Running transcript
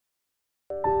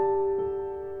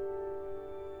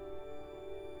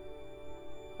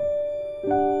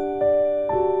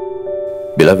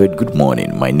Beloved, good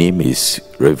morning. My name is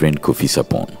Reverend Kofi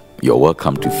Sarpong. You're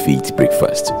welcome to Faith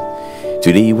Breakfast.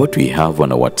 Today, what we have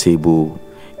on our table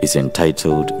is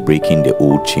entitled Breaking the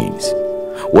Old Chains.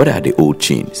 What are the old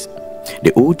chains?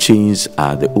 The old chains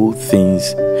are the old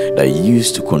things that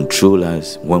used to control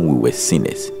us when we were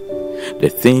sinners. The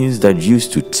things that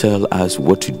used to tell us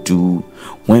what to do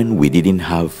when we didn't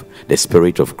have the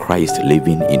Spirit of Christ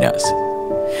living in us.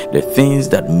 The things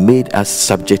that made us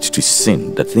subject to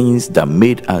sin, the things that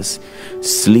made us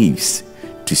slaves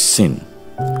to sin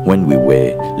when we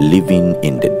were living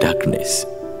in the darkness.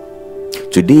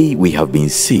 Today we have been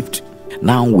saved.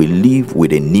 Now we live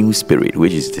with a new spirit,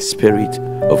 which is the Spirit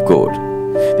of God.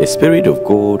 The Spirit of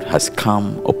God has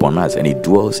come upon us and it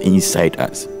dwells inside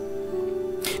us.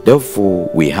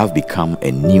 Therefore, we have become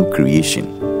a new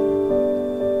creation.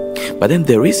 But then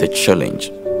there is a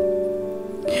challenge.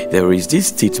 There is this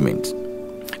statement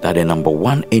that the number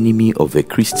one enemy of a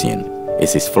Christian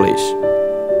is his flesh.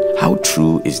 How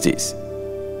true is this?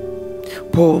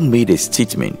 Paul made a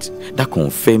statement that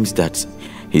confirms that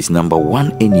his number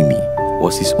one enemy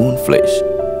was his own flesh.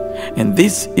 And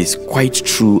this is quite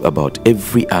true about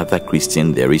every other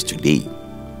Christian there is today.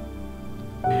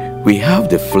 We have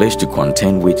the flesh to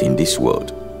contend with in this world.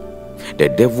 The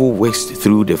devil works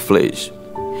through the flesh.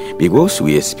 Because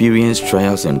we experience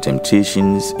trials and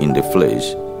temptations in the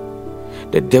flesh,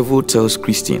 the devil tells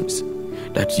Christians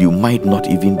that you might not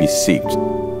even be saved.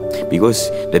 Because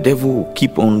the devil will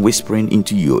keep on whispering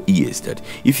into your ears that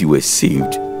if you were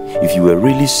saved, if you were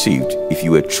really saved, if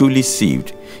you were truly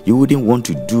saved, you wouldn't want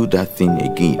to do that thing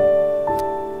again.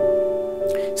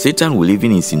 Satan will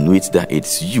even insinuate that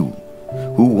it's you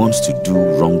who wants to do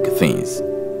wrong things,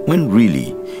 when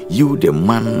really you, the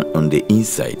man on the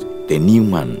inside, the new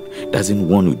man, doesn't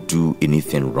want to do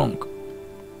anything wrong.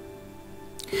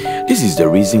 This is the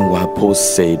reason why Paul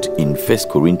said in 1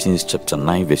 Corinthians chapter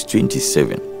 9 verse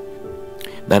 27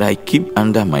 that I keep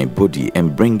under my body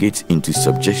and bring it into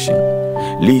subjection,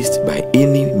 lest by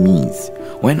any means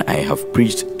when I have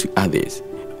preached to others,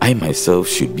 I myself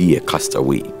should be a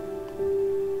castaway.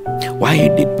 Why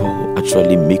did Paul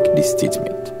actually make this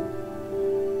statement?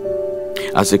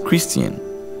 As a Christian,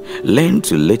 learn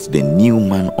to let the new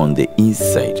man on the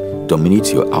inside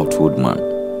dominate your outward man.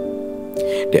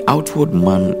 The outward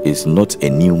man is not a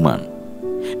new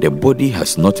man. The body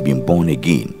has not been born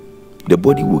again. The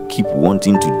body will keep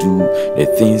wanting to do the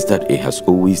things that it has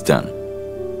always done,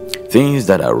 things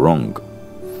that are wrong.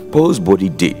 Paul's body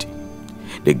did.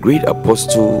 The great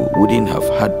apostle wouldn't have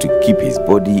had to keep his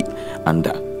body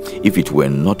under if it were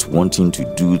not wanting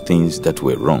to do things that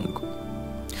were wrong.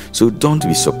 So don't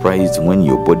be surprised when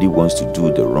your body wants to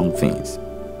do the wrong things.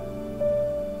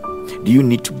 Do you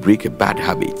need to break a bad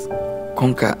habit,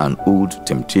 conquer an old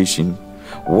temptation,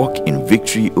 walk in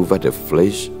victory over the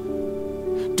flesh?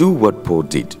 Do what Paul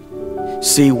did.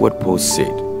 Say what Paul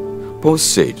said. Paul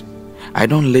said, I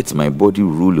don't let my body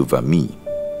rule over me.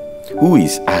 Who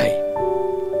is I?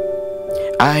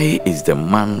 I is the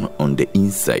man on the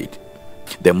inside.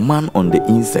 The man on the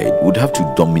inside would have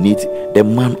to dominate the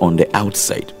man on the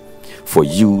outside for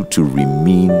you to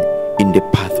remain in the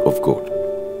path of God.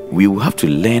 We will have to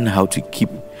learn how to keep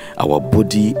our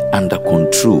body under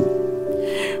control.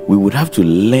 We would have to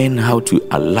learn how to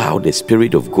allow the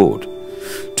Spirit of God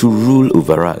to rule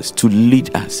over us, to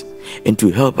lead us, and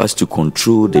to help us to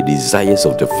control the desires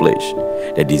of the flesh,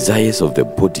 the desires of the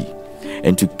body,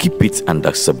 and to keep it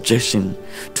under subjection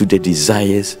to the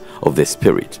desires of the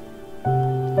Spirit.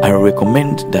 I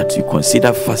recommend that you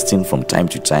consider fasting from time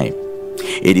to time.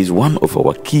 It is one of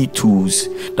our key tools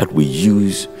that we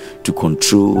use to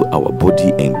control our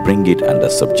body and bring it under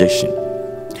subjection.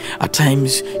 At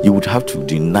times, you would have to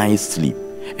deny sleep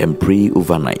and pray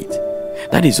overnight.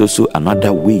 That is also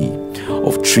another way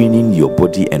of training your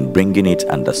body and bringing it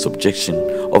under subjection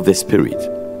of the Spirit.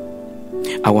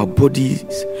 Our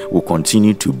bodies will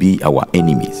continue to be our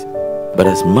enemies, but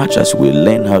as much as we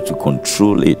learn how to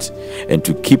control it and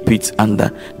to keep it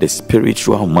under the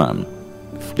spiritual man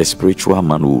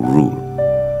will rule.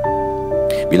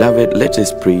 Beloved, let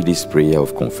us pray this prayer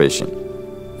of confession.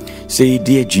 Say,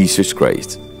 Dear Jesus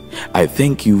Christ, I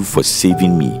thank you for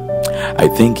saving me. I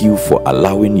thank you for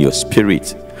allowing your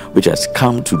Spirit, which has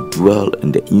come to dwell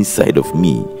in the inside of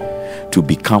me, to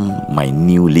become my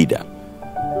new leader.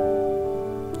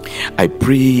 I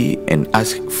pray and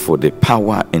ask for the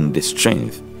power and the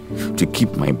strength to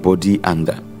keep my body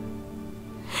under.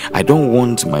 I don't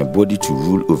want my body to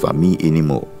rule over me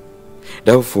anymore.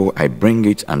 Therefore, I bring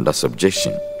it under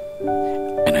subjection,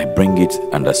 and I bring it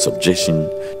under subjection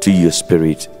to your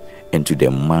Spirit and to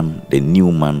the man, the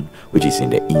new man, which is in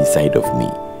the inside of me.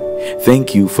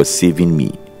 Thank you for saving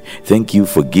me. Thank you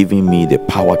for giving me the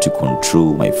power to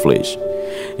control my flesh.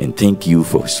 And thank you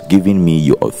for giving me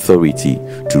your authority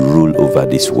to rule over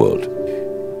this world.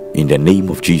 In the name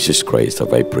of Jesus Christ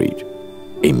have I prayed.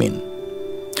 Amen.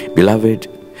 Beloved,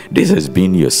 this has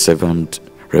been your servant,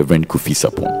 Reverend Kofi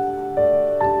Sarpong.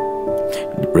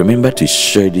 Remember to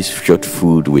share this short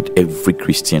food with every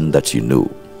Christian that you know.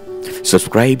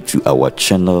 Subscribe to our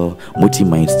channel,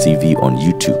 Multi-Minds TV on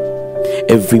YouTube.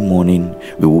 Every morning,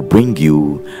 we will bring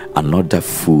you another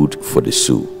food for the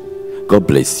soul. God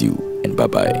bless you and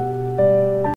bye-bye.